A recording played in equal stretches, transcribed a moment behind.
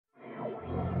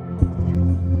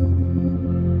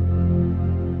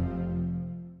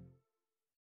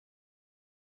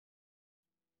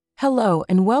Hello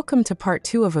and welcome to part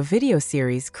 2 of a video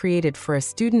series created for a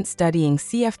student studying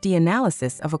CFD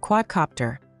analysis of a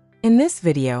quadcopter. In this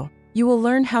video, you will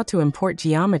learn how to import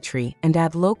geometry and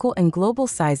add local and global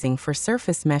sizing for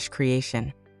surface mesh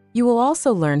creation. You will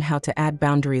also learn how to add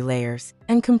boundary layers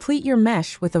and complete your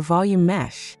mesh with a volume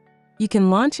mesh. You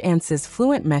can launch Ansys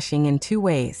Fluent Meshing in 2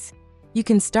 ways. You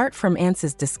can start from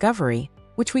Ansys Discovery,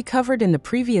 which we covered in the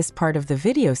previous part of the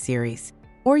video series,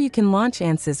 or you can launch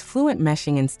Ansys Fluent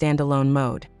Meshing in standalone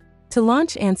mode. To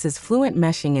launch Ansys Fluent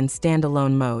Meshing in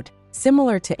standalone mode,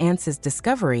 similar to Ansys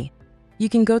Discovery, you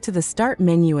can go to the Start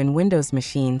menu in Windows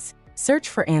machines, search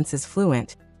for Ansys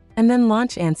Fluent, and then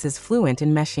launch Ansys Fluent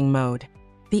in meshing mode.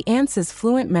 The Ansys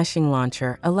Fluent Meshing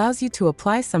Launcher allows you to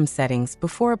apply some settings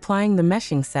before applying the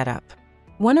meshing setup.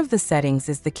 One of the settings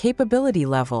is the capability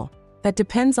level that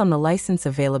depends on the license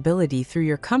availability through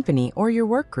your company or your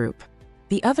workgroup.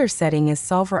 The other setting is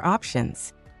solver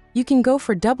options. You can go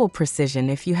for double precision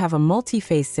if you have a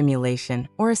multi-phase simulation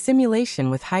or a simulation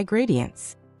with high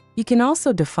gradients. You can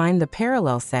also define the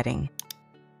parallel setting.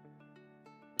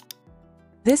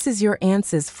 This is your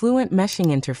Ansys Fluent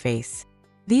Meshing interface.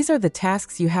 These are the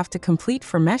tasks you have to complete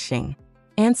for meshing.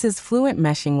 Ansys Fluent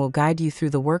Meshing will guide you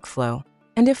through the workflow,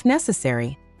 and if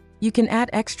necessary, you can add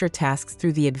extra tasks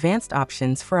through the advanced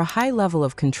options for a high level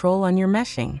of control on your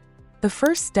meshing. The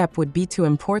first step would be to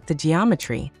import the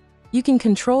geometry. You can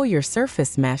control your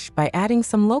surface mesh by adding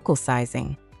some local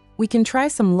sizing. We can try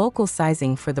some local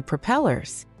sizing for the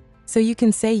propellers. So you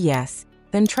can say yes,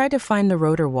 then try to find the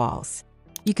rotor walls.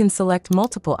 You can select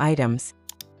multiple items,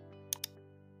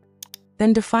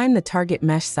 then define the target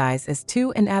mesh size as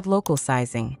 2 and add local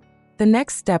sizing. The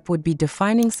next step would be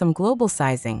defining some global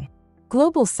sizing.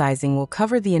 Global sizing will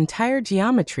cover the entire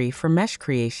geometry for mesh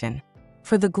creation.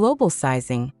 For the global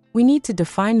sizing, we need to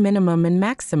define minimum and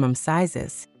maximum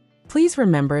sizes. Please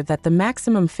remember that the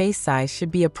maximum face size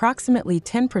should be approximately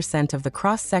 10% of the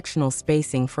cross-sectional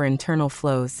spacing for internal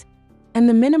flows, and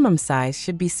the minimum size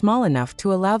should be small enough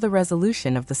to allow the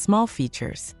resolution of the small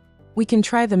features. We can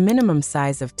try the minimum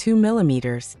size of 2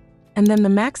 mm, and then the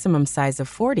maximum size of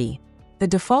 40. The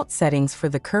default settings for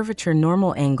the curvature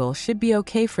normal angle should be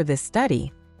okay for this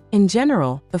study. In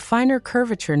general, the finer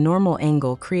curvature normal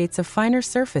angle creates a finer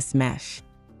surface mesh.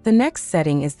 The next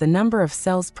setting is the number of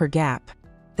cells per gap.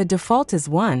 The default is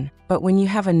 1, but when you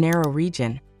have a narrow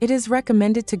region, it is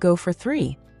recommended to go for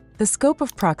 3. The scope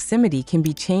of proximity can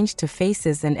be changed to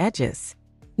faces and edges.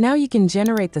 Now you can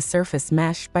generate the surface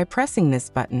mesh by pressing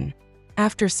this button.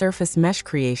 After surface mesh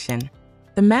creation,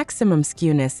 the maximum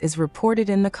skewness is reported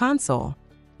in the console.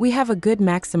 We have a good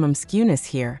maximum skewness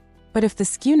here, but if the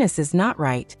skewness is not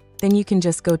right, then you can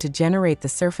just go to Generate the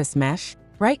Surface Mesh,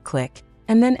 right-click,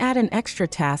 and then add an extra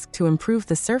task to improve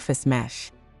the surface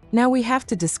mesh. Now we have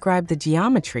to describe the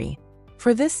geometry.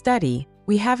 For this study,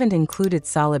 we haven't included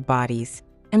solid bodies,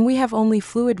 and we have only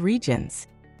fluid regions.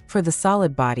 For the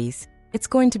solid bodies, it's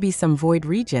going to be some void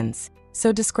regions,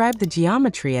 so describe the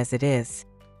geometry as it is.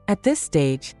 At this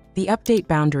stage, the update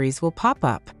boundaries will pop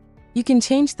up. You can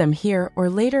change them here or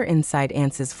later inside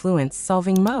Ansys Fluent's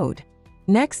solving mode.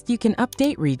 Next, you can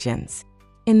update regions.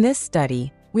 In this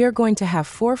study, we are going to have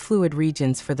 4 fluid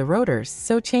regions for the rotors,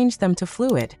 so change them to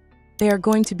fluid. They are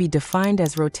going to be defined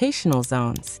as rotational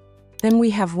zones. Then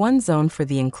we have 1 zone for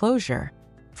the enclosure.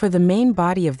 For the main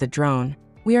body of the drone,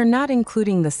 we are not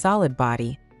including the solid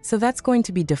body, so that's going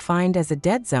to be defined as a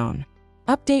dead zone.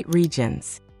 Update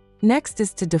regions. Next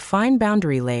is to define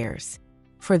boundary layers.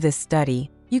 For this study,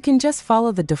 you can just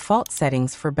follow the default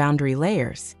settings for boundary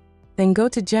layers. Then go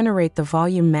to Generate the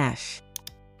Volume Mesh.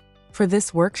 For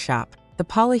this workshop, the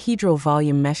polyhedral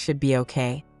volume mesh should be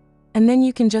okay, and then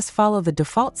you can just follow the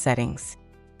default settings.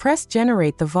 Press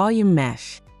Generate the Volume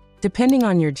Mesh. Depending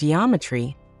on your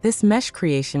geometry, this mesh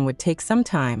creation would take some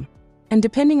time, and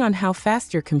depending on how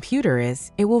fast your computer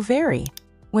is, it will vary.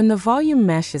 When the volume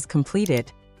mesh is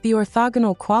completed, the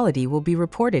orthogonal quality will be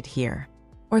reported here.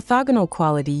 Orthogonal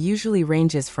quality usually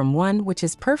ranges from 1, which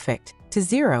is perfect, to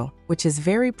 0, which is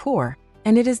very poor,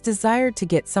 and it is desired to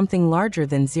get something larger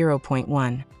than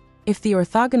 0.1. If the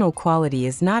orthogonal quality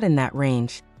is not in that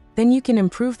range, then you can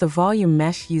improve the volume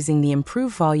mesh using the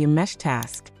Improve Volume Mesh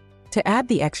task. To add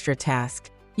the extra task,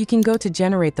 you can go to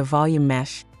Generate the Volume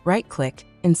Mesh, right-click,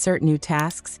 Insert New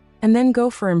Tasks, and then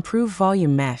go for Improve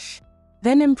Volume Mesh.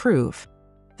 Then Improve.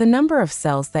 The number of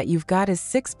cells that you've got is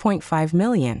 6.5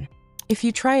 million. If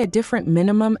you try a different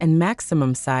minimum and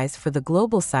maximum size for the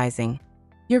global sizing,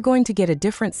 you're going to get a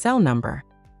different cell number.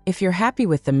 If you're happy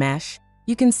with the mesh,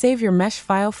 you can save your mesh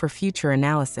file for future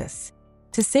analysis.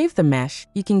 To save the mesh,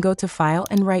 you can go to File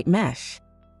and Write Mesh.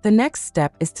 The next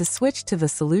step is to switch to the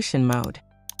solution mode.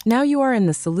 Now you are in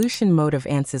the solution mode of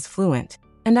Ansys Fluent,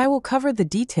 and I will cover the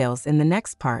details in the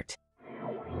next part.